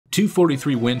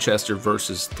243 Winchester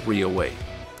versus 308.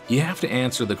 You have to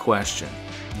answer the question,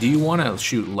 do you want to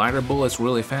shoot lighter bullets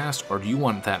really fast, or do you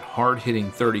want that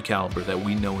hard-hitting 30 caliber that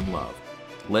we know and love?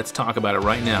 Let's talk about it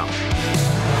right now.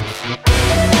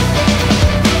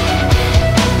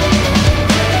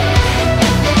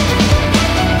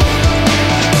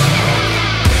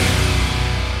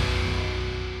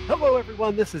 Hello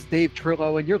everyone, this is Dave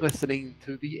Trillo, and you're listening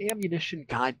to the Ammunition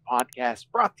Guide Podcast,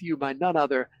 brought to you by none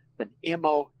other than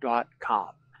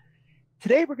ammodotcom.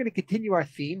 Today we're going to continue our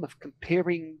theme of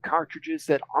comparing cartridges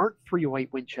that aren't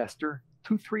 308 Winchester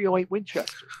to 308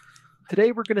 Winchester.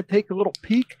 Today we're going to take a little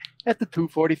peek at the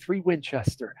 243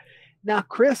 Winchester. Now,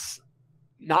 Chris,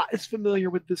 not as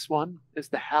familiar with this one as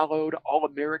the hallowed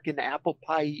All-American apple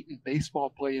pie eating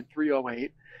baseball playing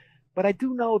 308, but I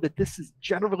do know that this is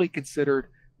generally considered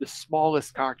the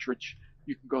smallest cartridge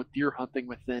you can go deer hunting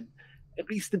within, at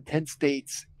least in 10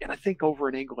 states, and I think over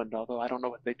in England, although I don't know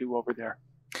what they do over there.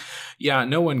 Yeah,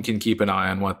 no one can keep an eye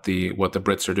on what the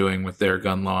Brits are doing with their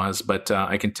gun laws, but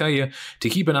I can tell you to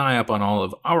keep an eye up on all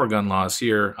of our gun laws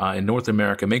here in North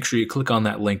America. Make sure you click on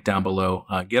that link down below,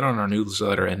 get on our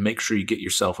newsletter, and make sure you get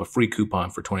yourself a free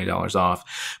coupon for $20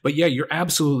 off. But yeah, you're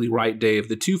absolutely right, Dave.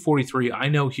 The 243, I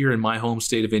know here in my home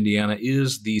state of Indiana,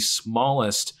 is the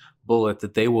smallest bullet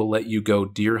that they will let you go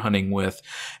deer hunting with.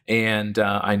 And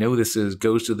I know this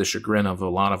goes to the chagrin of a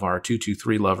lot of our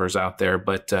 223 lovers out there,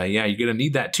 but yeah, you're going to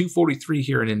need that 243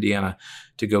 here in Indiana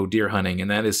to go deer hunting,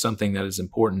 and that is something that is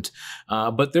important.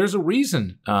 But there's a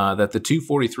reason that the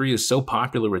 243 is so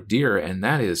popular with deer, and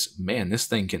that is, man, this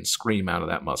thing can scream out of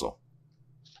that muzzle.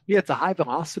 Yeah, it's a high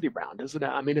velocity round, isn't it?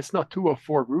 I mean, it's not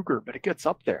 204 Ruger, but it gets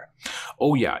up there.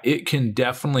 Oh yeah, it can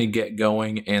definitely get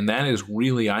going, and that is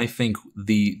really, I think,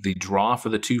 the draw for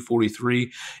the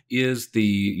 243 is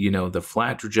the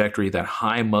flat trajectory, that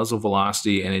high muzzle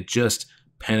velocity, and it just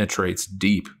penetrates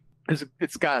deep.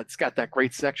 It's got that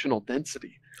great sectional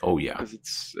density. Oh yeah, because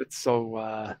it's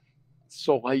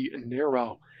so light and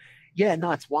narrow. Yeah,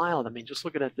 no, it's wild. I mean, just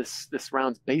looking at this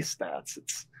round's base stats,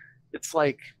 it's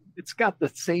like it's got the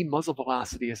same muzzle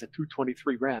velocity as a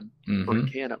 223 Rem, or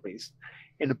it can at least.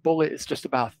 And the bullet is just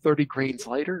about 30 grains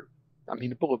lighter. I mean,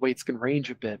 the bullet weights can range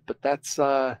a bit, but that's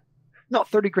 30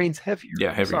 grains heavier.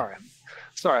 Yeah, heavier.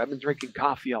 Sorry, I've been drinking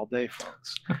coffee all day,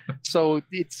 folks. So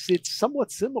it's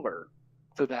somewhat similar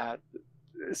to that.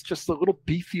 It's just a little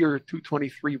beefier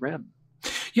 223 Rem.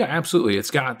 Yeah, absolutely.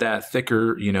 It's got that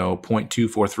thicker,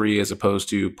 .243 as opposed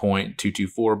to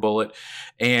 .224 bullet.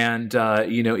 And,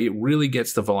 it really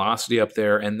gets the velocity up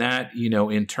there. And that,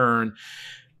 in turn,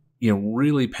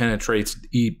 really penetrates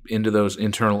deep into those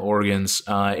internal organs,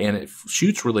 and it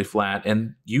shoots really flat.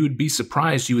 And you would be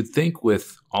surprised. You would think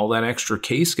with all that extra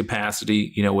case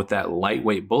capacity, with that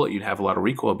lightweight bullet, you'd have a lot of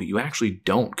recoil, but you actually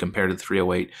don't compared to the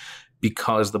 308.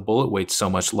 Because the bullet weight's so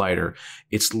much lighter.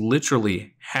 It's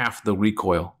literally half the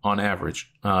recoil on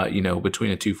average,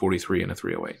 between a 243 and a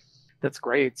 308. That's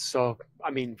great. So, I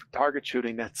mean, for target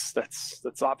shooting, that's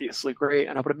obviously great.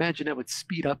 And I would imagine it would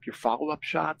speed up your follow-up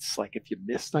shots, like if you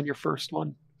missed on your first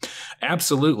one.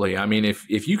 Absolutely. I mean,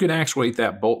 if you can actuate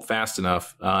that bolt fast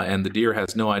enough and the deer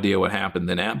has no idea what happened,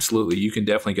 then absolutely you can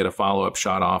definitely get a follow-up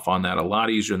shot off on that a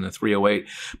lot easier than the 308.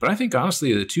 But I think,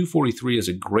 honestly, the 243 is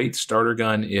a great starter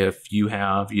gun if you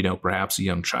have, perhaps a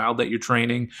young child that you're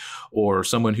training or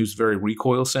someone who's very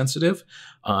recoil sensitive.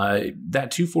 That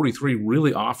 243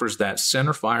 really offers that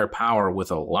center fire power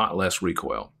with a lot less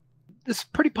recoil. This is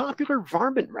pretty popular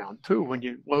varmint round too. When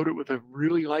you load it with a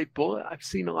really light bullet, I've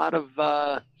seen a lot of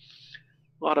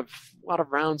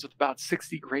rounds with about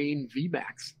 60 grain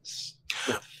VMAXs.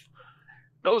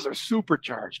 Those are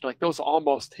supercharged. Like those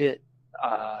almost hit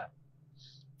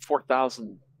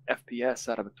 4,000 FPS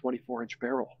out of a 24-inch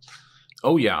barrel.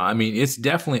 Oh, yeah. I mean, it's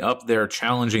definitely up there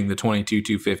challenging the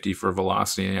 22-250 for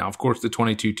velocity. Now, of course, the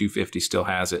 22-250 still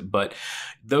has it, but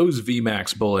those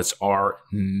VMAX bullets are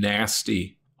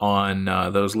nasty on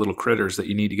those little critters that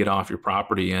you need to get off your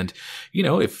property. And,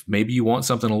 if maybe you want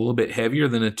something a little bit heavier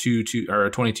than a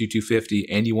 22-250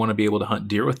 and you want to be able to hunt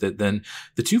deer with it, then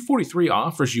the 243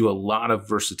 offers you a lot of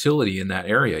versatility in that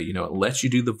area. It lets you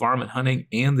do the varmint hunting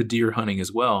and the deer hunting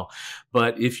as well.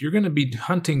 But if you're going to be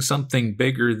hunting something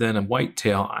bigger than a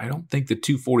whitetail, I don't think the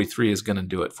 243 is going to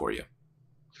do it for you.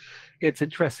 It's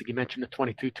interesting you mentioned the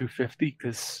 22-250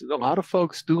 because a lot of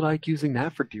folks do like using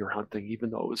that for deer hunting, even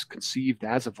though it was conceived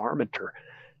as a varminter.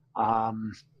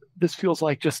 This feels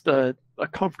like just a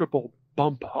comfortable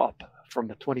bump up from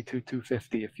the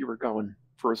 22-250 if you were going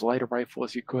for as light a rifle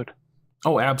as you could.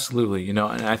 Oh, absolutely. And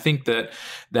I think that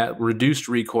reduced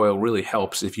recoil really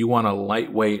helps if you want a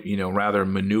lightweight, rather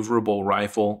maneuverable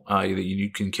rifle that you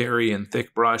can carry in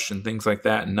thick brush and things like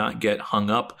that and not get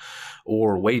hung up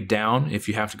or weighed down if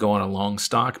you have to go on a long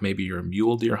stalk. Maybe you're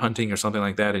mule deer hunting or something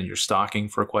like that and you're stalking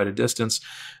for quite a distance.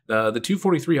 The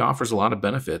 243 offers a lot of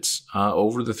benefits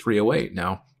over the 308.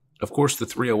 Now, of course, the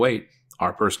 308,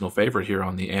 our personal favorite here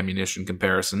on the ammunition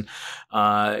comparison,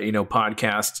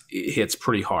 podcast hits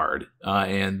pretty hard,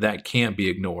 and that can't be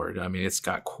ignored. I mean, it's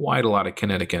got quite a lot of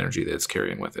kinetic energy that it's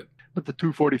carrying with it. But the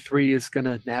 243 is going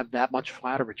to have that much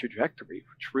flatter a trajectory,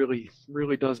 which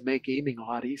really does make aiming a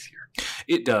lot easier.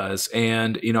 It does.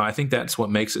 And, I think that's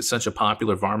what makes it such a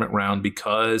popular varmint round,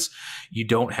 because you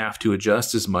don't have to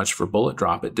adjust as much for bullet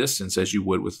drop at distance as you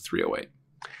would with the 308.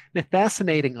 Now,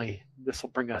 fascinatingly, this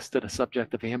will bring us to the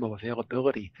subject of ammo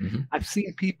availability. Mm-hmm. I've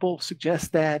seen people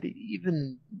suggest that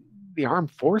even the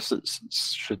armed forces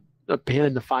should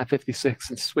abandon the 5.56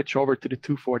 and switch over to the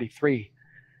 243.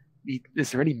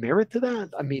 Is there any merit to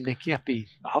that? I mean, they can't be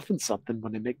huffing something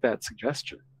when they make that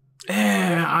suggestion.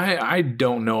 I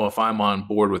don't know if I'm on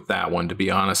board with that one, to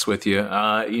be honest with you.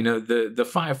 The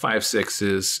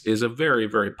 5.56 is a very,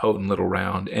 very potent little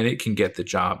round, and it can get the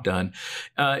job done.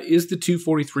 Is the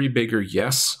 243 bigger?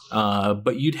 Yes,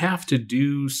 but you'd have to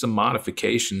do some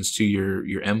modifications to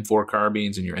your M4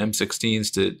 carbines and your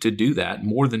M16s to do that,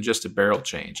 more than just a barrel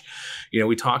change.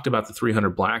 We talked about the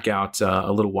 300 Blackout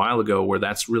a little while ago, where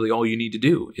that's really all you need to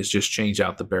do is just change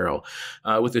out the barrel.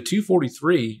 With the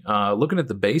 243, looking at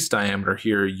the base diameter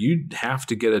here, you'd have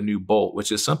to get a new bolt, which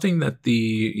is something that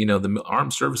the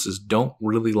armed services don't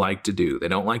really like to do. They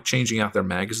don't like changing out their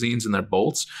magazines and their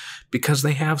bolts because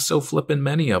they have so flippin'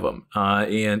 many of them,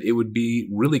 and it would be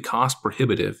really cost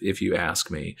prohibitive if you ask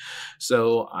me.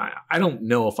 So I don't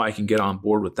know if I can get on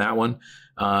board with that one.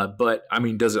 But I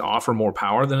mean, does it offer more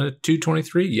power than a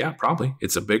 223? Yeah, probably.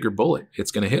 It's a bigger bullet.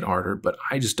 It's going to hit harder, but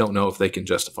I just don't know if they can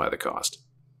justify the cost.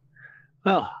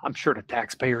 Well, I'm sure the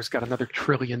taxpayers got another $1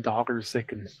 trillion they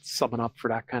can summon up for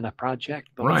that kind of project,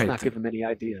 but let's not give them any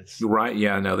ideas. Right.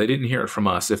 Yeah, no, they didn't hear it from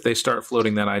us. If they start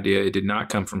floating that idea, it did not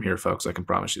come from here, folks. I can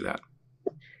promise you that.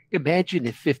 Imagine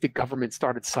if the government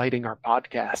started citing our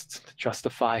podcasts to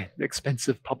justify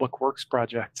expensive public works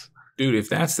projects. Dude, if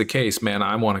that's the case, man,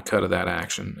 I want a cut of that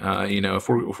action. If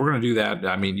we're going to do that,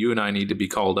 I mean, you and I need to be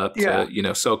called up to,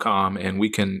 SOCOM, and we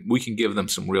can give them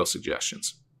some real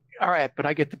suggestions. All right, but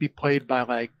I get to be played by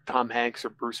like Tom Hanks or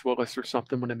Bruce Willis or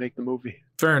something when I make the movie.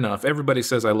 Fair enough. Everybody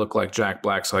says I look like Jack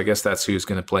Black, so I guess that's who's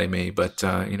going to play me. But,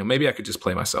 maybe I could just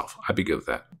play myself. I'd be good with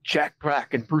that. Jack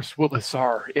Black and Bruce Willis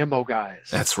are ammo guys.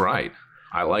 That's right.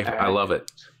 I like it. I love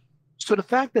it. So the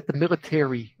fact that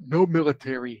no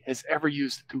military has ever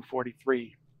used the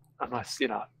 243, unless,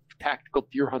 tactical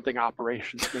deer hunting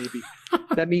operations maybe,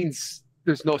 that means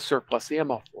there's no surplus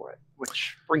ammo for it,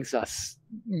 which brings us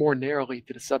more narrowly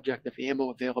to the subject of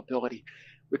ammo availability.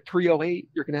 With 308,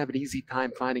 you're going to have an easy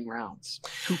time finding rounds.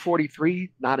 243,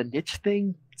 not a niche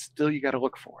thing, still you got to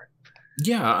look for it.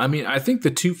 Yeah, I mean, I think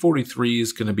the 243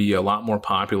 is going to be a lot more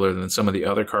popular than some of the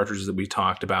other cartridges that we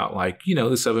talked about, like, the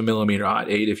 7mm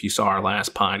 .8. If you saw our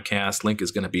last podcast, link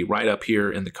is going to be right up here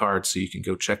in the card, so you can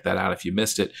go check that out if you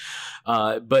missed it.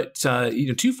 But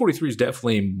 243 is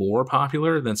definitely more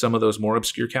popular than some of those more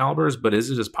obscure calibers, but is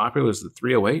it as popular as the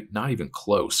 308? Not even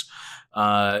close.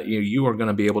 You are going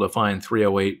to be able to find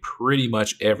 308 pretty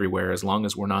much everywhere, as long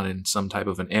as we're not in some type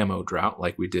of an ammo drought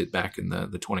like we did back in the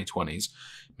 2020s.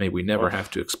 May we never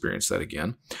have to experience that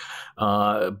again.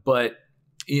 But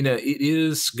it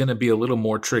is going to be a little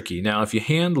more tricky. Now, if you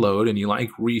hand load and you like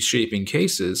reshaping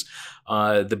cases,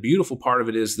 the beautiful part of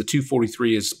it is the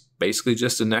 243 is basically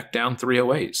just a neck down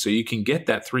 308. So you can get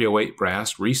that 308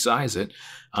 brass, resize it,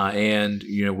 and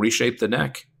reshape the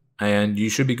neck, and you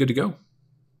should be good to go.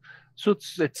 So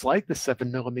it's like the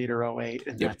 7mm .08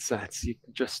 in that sense. You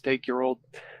can just take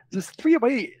this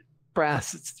 308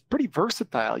 brass. It's pretty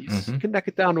versatile. You can neck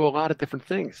it down to a lot of different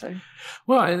things. Eh?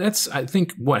 Well, and that's, I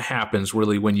think, what happens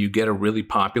really when you get a really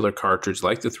popular cartridge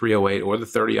like the 308 or the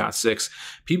 30-06.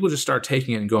 People just start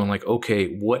taking it and going like, okay,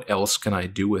 what else can I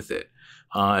do with it?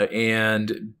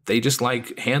 And they just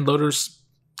like hand loaders.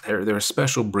 They're a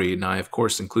special breed, and I, of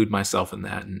course, include myself in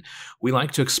that. And we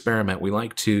like to experiment. We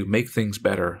like to make things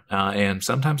better. And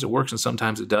sometimes it works and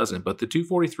sometimes it doesn't. But the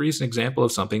 243 is an example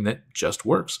of something that just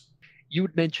works. You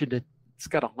had mentioned it's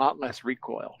got a lot less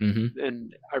recoil. Mm-hmm.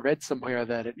 And I read somewhere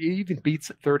that it even beats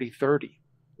a 30-30,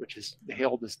 which is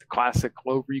hailed as the classic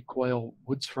low recoil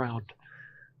woods round.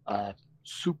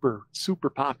 Super, super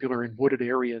popular in wooded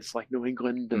areas like New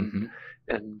England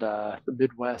and the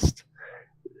Midwest.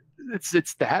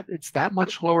 It's that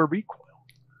much lower recoil.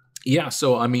 Yeah,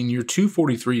 so I mean, your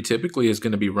 243 typically is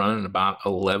going to be running about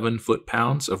 11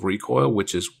 foot-pounds of recoil,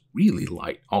 which is really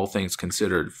light, all things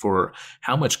considered, for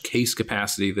how much case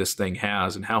capacity this thing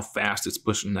has and how fast it's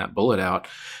pushing that bullet out,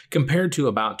 compared to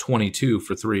about 22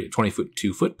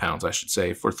 foot-pounds, I should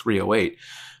say, for 308.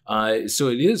 So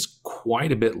it is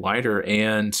quite a bit lighter,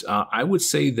 and I would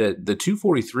say that the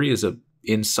 243 is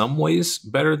in some ways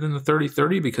better than the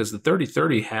 30-30 because the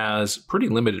 30-30 has pretty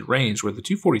limited range where the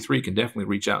 243 can definitely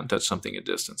reach out and touch something at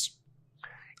distance.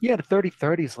 Yeah, the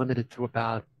 30-30 is limited to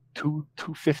about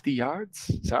 250 yards.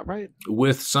 Is that right?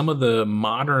 With some of the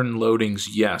modern loadings,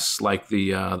 yes, like the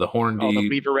Hornady. Oh, the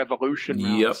Lever Revolution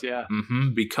rounds, yeah.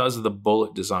 Because of the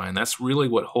bullet design. That's really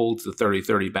what holds the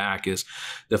 30-30 back is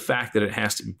the fact that it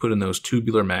has to be put in those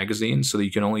tubular magazines so that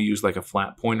you can only use like a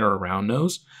flat pointer or round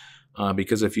nose.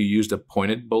 Because if you used a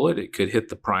pointed bullet, it could hit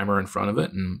the primer in front of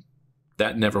it, and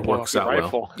that never works out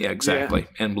well. Yeah, exactly.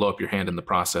 Yeah. And blow up your hand in the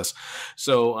process.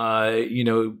 So,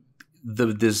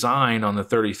 the design on the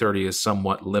 30-30 is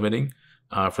somewhat limiting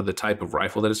for the type of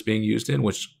rifle that it's being used in,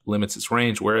 which limits its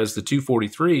range, whereas the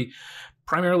 243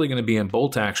 primarily going to be in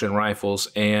bolt action rifles,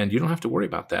 and you don't have to worry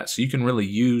about that. So you can really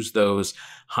use those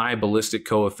high ballistic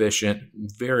coefficient,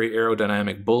 very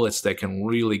aerodynamic bullets that can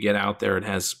really get out there. It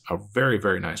has a very,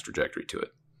 very nice trajectory to it.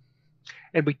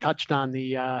 And we touched on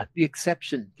the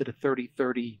exception to the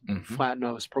 30-30 flat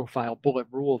nose profile bullet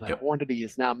rule that Hornady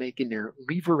is now making their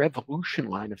Lever Revolution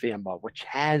line of ammo, which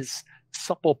has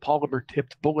supple polymer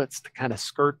tipped bullets to kind of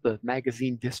skirt the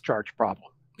magazine discharge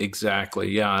problem.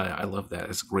 Exactly. Yeah, I love that.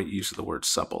 It's a great use of the word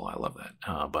supple. I love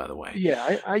that, by the way.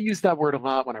 Yeah, I use that word a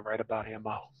lot when I write about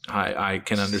ammo. I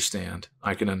can understand.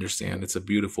 I can understand. It's a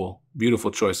beautiful,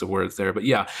 beautiful choice of words there. But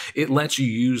yeah, it lets you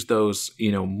use those,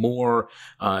 more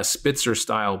Spitzer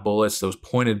style bullets, those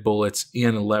pointed bullets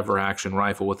in a lever action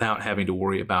rifle without having to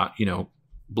worry about,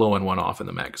 blowing one off in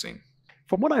the magazine.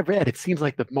 From what I've read, it seems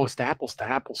like the most apples to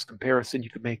apples comparison you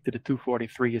could make to the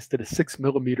 243 is to the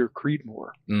 6mm Creedmoor,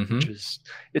 which is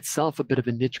itself a bit of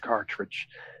a niche cartridge.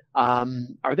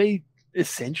 Are they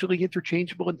essentially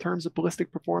interchangeable in terms of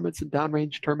ballistic performance and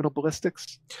downrange terminal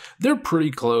ballistics? They're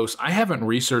pretty close. I haven't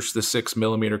researched the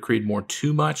 6mm Creedmoor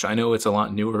too much. I know it's a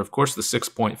lot newer. Of course, the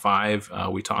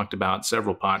 6.5 we talked about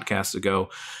several podcasts ago,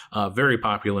 very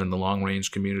popular in the long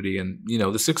range community. And, the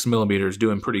 6mm is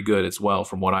doing pretty good as well,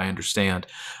 from what I understand.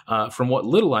 From what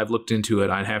little I've looked into it,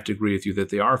 I'd have to agree with you that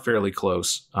they are fairly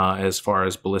close as far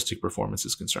as ballistic performance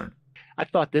is concerned. I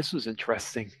thought this was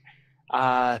interesting.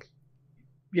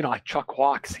 Like Chuck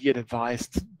Hawks, he had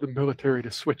advised the military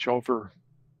to switch over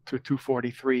to a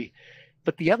 243,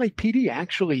 but the LAPD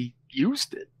actually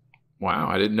used it. Wow,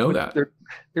 I didn't know that.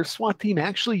 Their SWAT team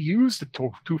actually used the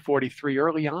 243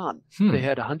 early on. They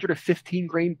had a 115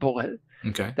 grain bullet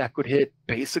that could hit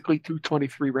basically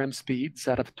 223 rem speeds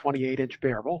out of a 28-inch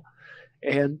barrel.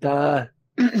 And,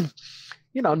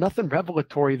 nothing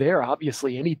revelatory there.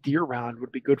 Obviously, any deer round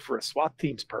would be good for a SWAT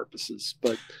team's purposes,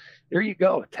 but there you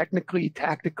go. Technically,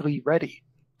 tactically ready.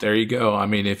 There you go. I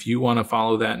mean, if you want to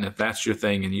follow that, and if that's your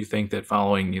thing, and you think that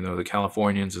following, the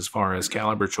Californians as far as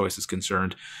caliber choice is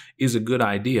concerned is a good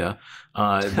idea,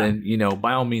 then,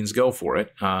 by all means go for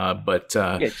it. But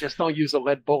just don't use a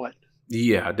lead bullet.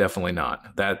 Yeah, definitely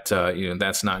not. That,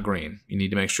 that's not green. You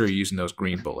need to make sure you're using those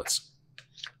green bullets.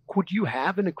 Could you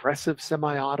have an aggressive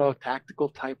semi-auto tactical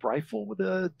type rifle with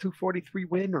a 243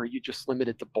 Win, or are you just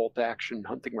limited to bolt action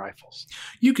hunting rifles?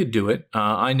 You could do it.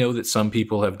 I know that some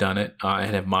people have done it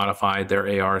and have modified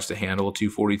their ARs to handle a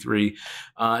 243.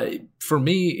 For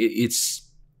me,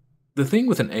 it's the thing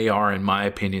with an AR, in my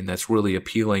opinion, that's really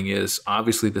appealing is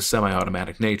obviously the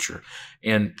semi-automatic nature.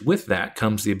 And with that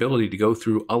comes the ability to go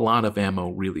through a lot of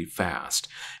ammo really fast.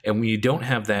 And when you don't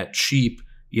have that cheap,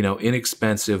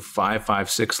 inexpensive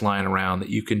 5.56 line around that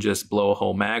you can just blow a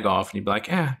whole mag off and you'd be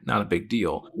like, not a big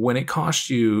deal. When it costs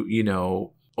you,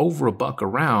 over $1 a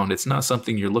round, it's not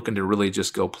something you're looking to really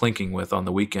just go plinking with on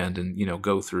the weekend and,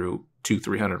 go through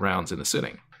 200-300 rounds in a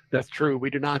sitting. That's true. We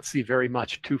do not see very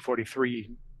much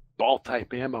 243 ball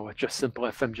type ammo with just simple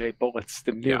FMJ bullets.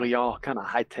 They're nearly all kind of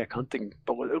high tech hunting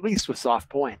bullets, at least with soft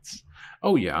points.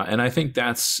 Oh yeah, and I think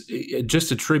that's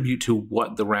just a tribute to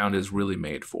what the round is really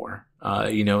made for.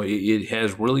 It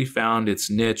has really found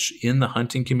its niche in the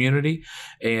hunting community,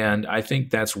 and I think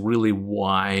that's really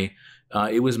why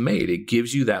it was made. It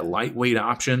gives you that lightweight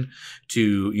option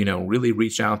to, really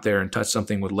reach out there and touch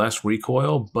something with less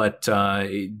recoil, but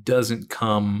it doesn't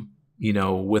come,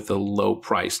 with a low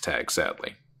price tag,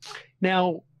 sadly.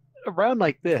 Now, a round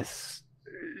like this,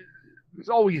 there's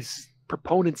always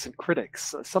proponents and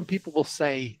critics. Some people will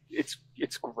say it's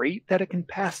great that it can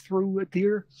pass through a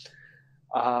deer.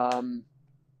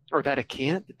 or that it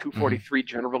can't. The 243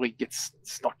 generally gets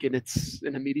stuck in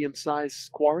a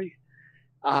medium-sized quarry.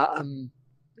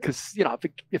 Because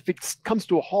if it comes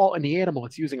to a halt in the animal,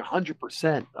 it's using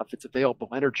 100% of its available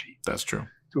energy. That's true.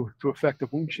 To affect the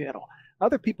wound channel.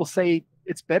 Other people say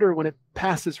it's better when it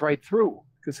passes right through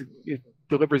because it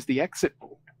delivers the exit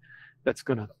wound that's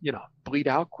going to bleed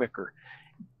out quicker.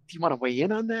 Do you want to weigh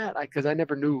in on that? Because I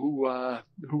never knew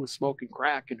who was smoking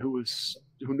crack and who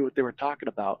knew what they were talking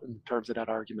about in terms of that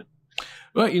argument.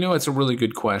 Well, it's a really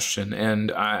good question.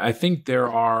 And I think there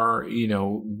are,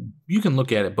 you can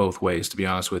look at it both ways, to be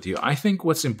honest with you. I think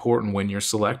what's important when you're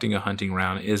selecting a hunting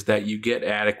round is that you get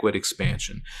adequate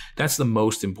expansion. That's the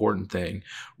most important thing.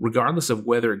 Regardless of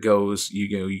whether it goes,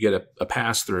 you get a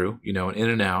pass through, an in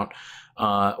and out,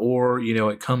 or,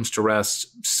 it comes to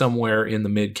rest somewhere in the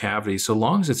mid cavity. So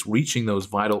long as it's reaching those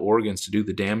vital organs to do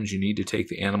the damage you need to take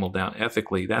the animal down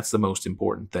ethically, that's the most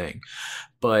important thing.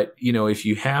 But, if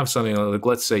you have something like,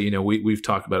 let's say, we've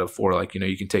talked about it before, like,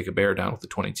 you can take a bear down with the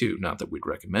 22, not that we'd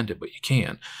recommend it, but you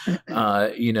can,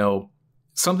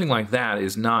 something like that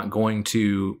is not going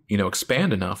to,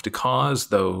 expand enough to cause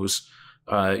those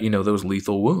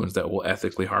lethal wounds that will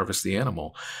ethically harvest the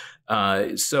animal.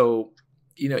 So,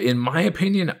 in my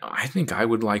opinion, I think I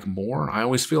would like more. I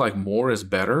always feel like more is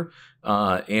better,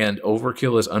 and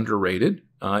overkill is underrated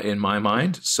in my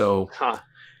mind. So,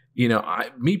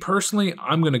 me personally,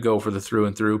 I'm going to go for the through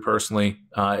and through personally,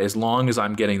 as long as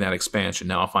I'm getting that expansion.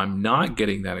 Now, if I'm not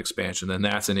getting that expansion, then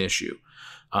that's an issue.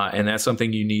 And that's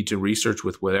something you need to research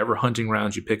with whatever hunting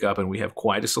rounds you pick up. And we have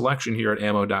quite a selection here at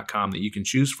ammodotcom that you can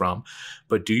choose from.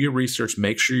 But do your research.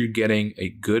 Make sure you're getting a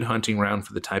good hunting round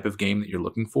for the type of game that you're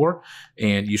looking for.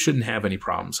 And you shouldn't have any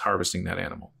problems harvesting that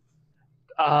animal.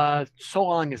 So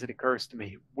long as it occurs to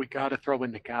me, we got to throw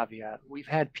in the caveat. We've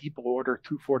had people order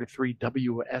 243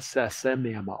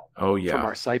 WSSM ammo from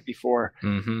our site before,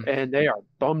 and they are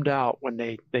bummed out when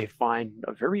they find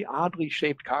a very oddly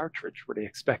shaped cartridge where they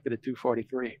expected a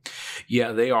 243.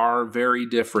 Yeah, they are very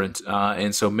different,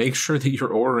 and so make sure that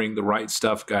you're ordering the right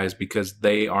stuff, guys, because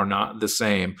they are not the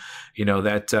same.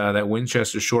 That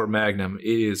Winchester short magnum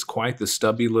is quite the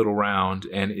stubby little round,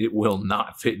 and it will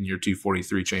not fit in your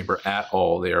 243 chamber at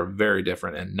all. They are very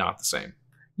different and not the same.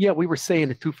 Yeah, we were saying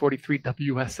the 243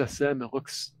 WSSM, it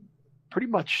looks pretty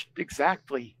much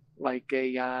exactly like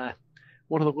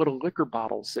one of the little liquor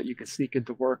bottles that you can sneak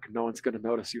into work and no one's going to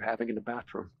notice you having in the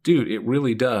bathroom. Dude, it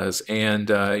really does. And,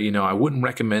 I wouldn't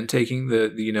recommend taking the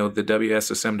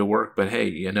WSSM to work, but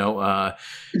hey,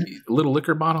 little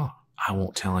liquor bottle, I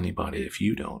won't tell anybody if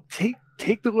you don't.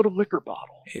 Take the little liquor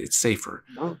bottle. It's safer.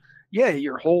 Yeah,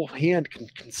 your whole hand can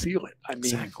conceal it. I mean,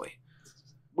 exactly.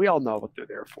 We all know what they're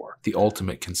there for. The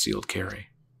ultimate concealed carry.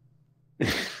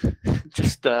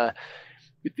 Just,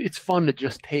 it's fun to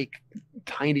just take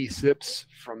tiny sips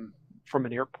from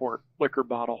an airport liquor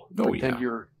bottle. Pretend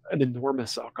you're an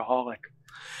enormous alcoholic.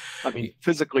 I mean,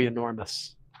 physically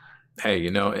enormous. Hey,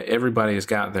 everybody has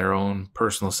got their own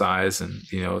personal size and,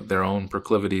 their own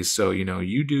proclivities. So,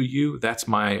 you do you. That's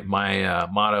my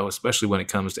motto, especially when it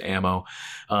comes to ammo.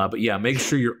 But yeah, make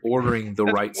sure you're ordering the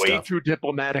right stuff. Way too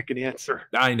diplomatic an answer.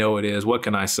 I know it is. What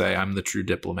can I say? I'm the true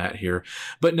diplomat here.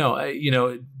 But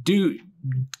no, do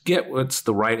get what's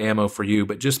the right ammo for you,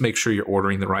 but just make sure you're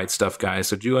ordering the right stuff, guys.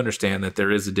 So do understand that there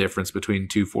is a difference between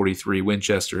 243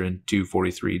 Winchester and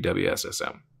 243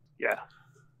 WSSM.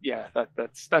 Yeah,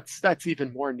 that's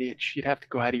even more niche. You'd have to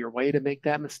go out of your way to make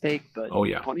that mistake, but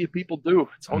plenty of people do.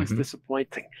 It's always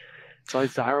disappointing. I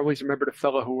always remember the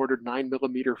fellow who ordered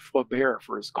 9mm Flaubert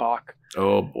for his cock.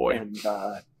 Oh boy! And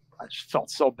I just felt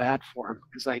so bad for him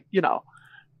because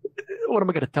what am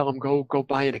I going to tell him? Go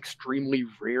buy an extremely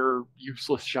rare,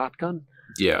 useless shotgun?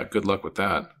 Yeah, good luck with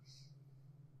that.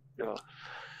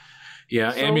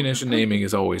 Yeah, ammunition naming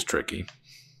is always tricky.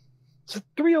 It's a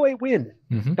 308 win.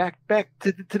 Back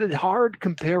to the hard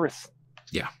comparison.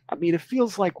 Yeah. I mean, it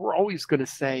feels like we're always going to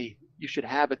say you should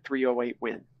have a 308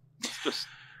 win. It's just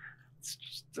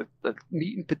a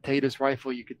meat and potatoes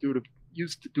rifle you could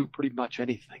use to do pretty much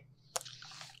anything.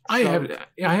 I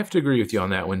have to agree with you on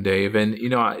that one, Dave. And,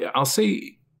 I'll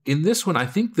say in this one, I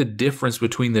think the difference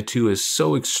between the two is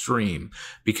so extreme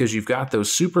because you've got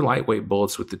those super lightweight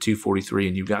bullets with the 243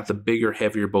 and you've got the bigger,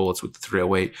 heavier bullets with the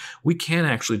 308. We can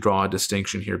actually draw a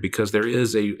distinction here because there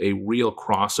is a real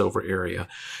crossover area.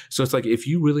 So it's like if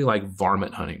you really like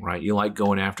varmint hunting, right? You like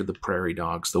going after the prairie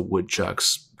dogs, the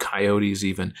woodchucks, coyotes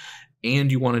even,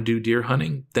 and you want to do deer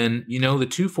hunting, then, the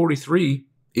 243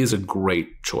 is a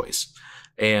great choice.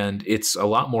 and it's a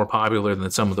lot more popular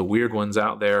than some of the weird ones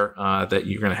out there that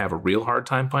you're going to have a real hard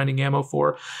time finding ammo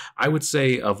for. I would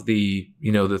say of the,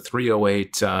 the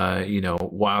 308,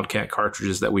 Wildcat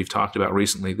cartridges that we've talked about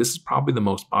recently, this is probably the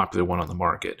most popular one on the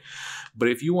market. But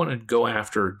if you want to go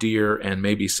after deer and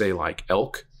maybe say like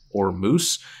elk or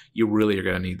moose, you really are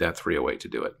going to need that 308 to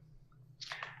do it.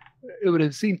 It would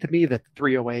have seemed to me that the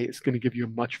 308 is going to give you a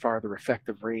much farther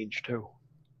effective range too.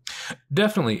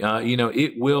 Definitely.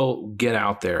 It will get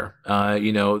out there.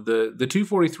 The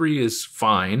 243 is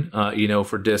fine,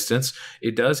 for distance.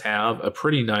 It does have a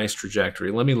pretty nice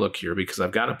trajectory. Let me look here because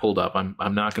I've got it pulled up.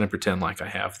 I'm not going to pretend like I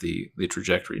have the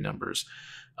trajectory numbers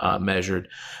measured.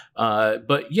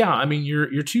 But yeah, I mean, your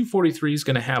 243 is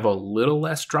going to have a little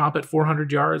less drop at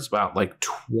 400 yards, about like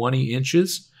 20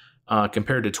 inches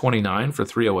compared to 29 for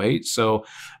 308. So,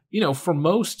 for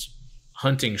most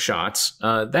hunting shots,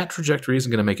 that trajectory isn't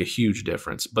going to make a huge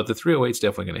difference, but the 308 is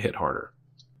definitely going to hit harder.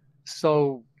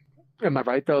 So am I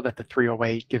right, though, that the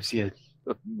 308 gives you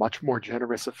a much more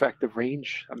generous effective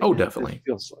range? I mean, definitely.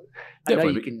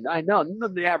 I know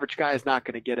the average guy is not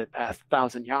going to get it past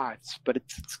 1,000 yards, but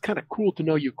it's kind of cool to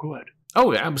know you could.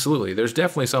 Oh, absolutely. There's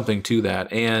definitely something to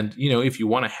that. And, if you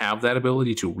want to have that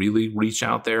ability to really reach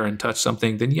out there and touch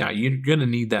something, then yeah, you're going to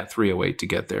need that 308 to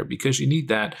get there because you need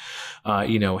that,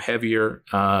 heavier,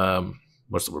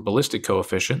 ballistic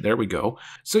coefficient. There we go.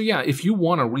 So yeah, if you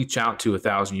want to reach out to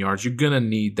 1,000 yards, you're going to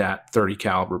need that 30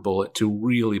 caliber bullet to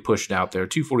really push it out there.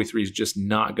 243 is just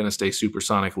not going to stay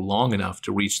supersonic long enough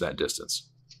to reach that distance.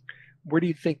 Where do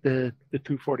you think the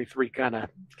 243 kind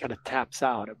of taps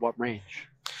out? At what range?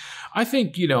 I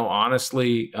think,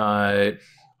 honestly, I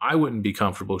wouldn't be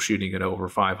comfortable shooting it over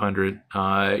 500.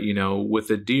 With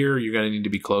a deer, you're going to need to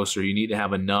be closer. You need to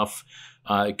have enough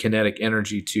kinetic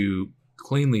energy to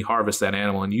cleanly harvest that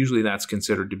animal. And usually that's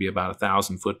considered to be about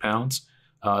 1,000 foot-pounds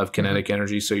of kinetic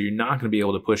energy. So you're not going to be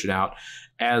able to push it out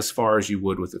as far as you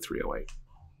would with the 308.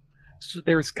 So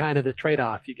there's kind of the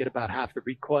trade-off. You get about half the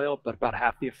recoil, but about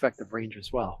half the effective range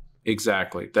as well.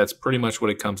 Exactly. That's pretty much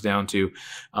what it comes down to.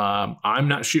 I'm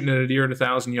not shooting at a deer at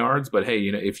 1,000 yards, but hey,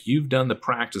 if you've done the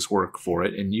practice work for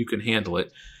it and you can handle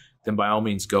it, then by all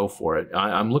means go for it.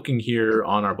 I'm looking here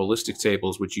on our ballistic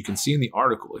tables, which you can see in the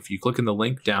article. If you click in the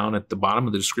link down at the bottom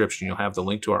of the description, you'll have the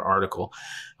link to our article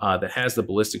that has the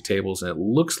ballistic tables. And it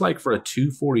looks like for a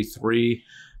 243,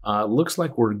 looks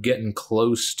like we're getting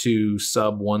close to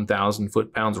sub 1,000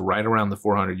 foot-pounds, right around the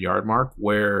 400-yard mark,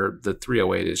 where the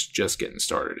 308 is just getting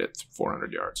started at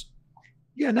 400 yards.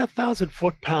 Yeah, and that 1,000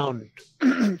 foot-pound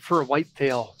for a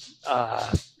whitetail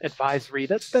advisory,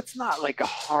 that's not like a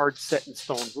hard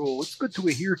set-in-stone rule. It's good to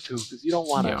adhere to because you don't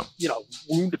want to,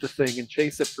 wound the thing and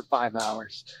chase it for 5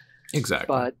 hours. Exactly.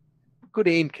 But good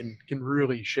aim can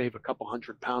really shave a couple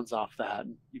 100 pounds off that,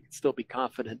 and you can still be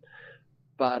confident.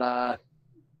 But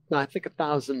no, I think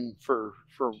 1,000 for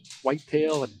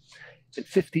whitetail and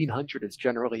 1,500 is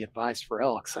generally advised for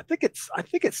elks. I think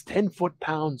it's 10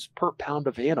 foot-pounds per pound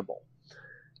of animal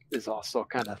is also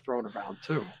kind of thrown around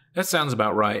too. That sounds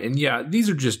about right. And yeah, these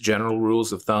are just general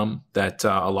rules of thumb that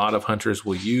a lot of hunters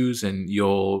will use, and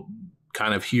you'll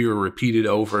kind of hear repeated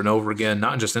over and over again,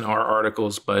 not just in our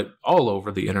articles, but all over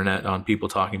the internet on people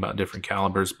talking about different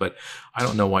calibers. But I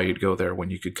don't know why you'd go there when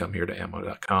you could come here to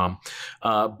ammodotcom.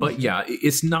 But yeah,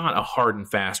 it's not a hard and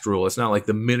fast rule. It's not like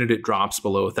the minute it drops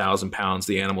below 1,000 pounds,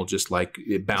 the animal just like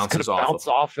it bounces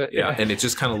off it. Yeah. And it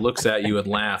just kind of looks at you and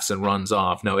laughs and runs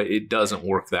off. No, it doesn't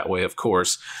work that way, of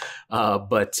course.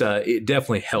 But it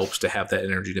definitely helps to have that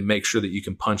energy to make sure that you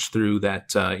can punch through that,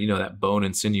 that bone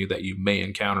and sinew that you may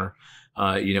encounter.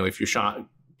 If your shot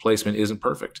placement isn't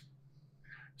perfect.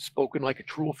 Spoken like a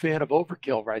true fan of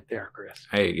overkill right there, Chris.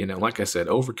 Hey, like I said,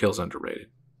 overkill's underrated.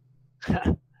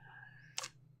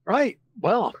 Right.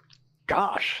 Well,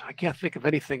 gosh, I can't think of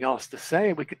anything else to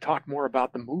say. We could talk more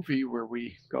about the movie where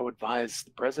we go advise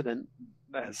the president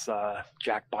as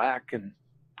Jack Black and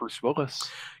Bruce Willis.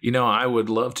 I would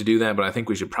love to do that, but I think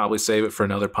we should probably save it for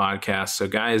another podcast. So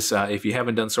guys, if you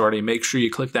haven't done so already, make sure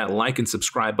you click that like and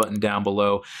subscribe button down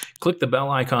below. Click the bell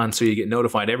icon so you get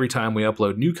notified every time we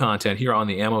upload new content here on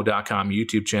the ammodotcom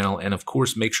YouTube channel. And of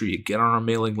course, make sure you get on our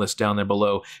mailing list down there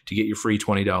below to get your free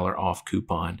 $20 off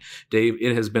coupon. Dave,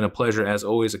 it has been a pleasure as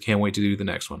always. I can't wait to do the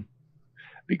next one.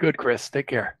 Be good, Chris. Take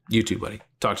care. You too, buddy.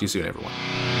 Talk to you soon, everyone.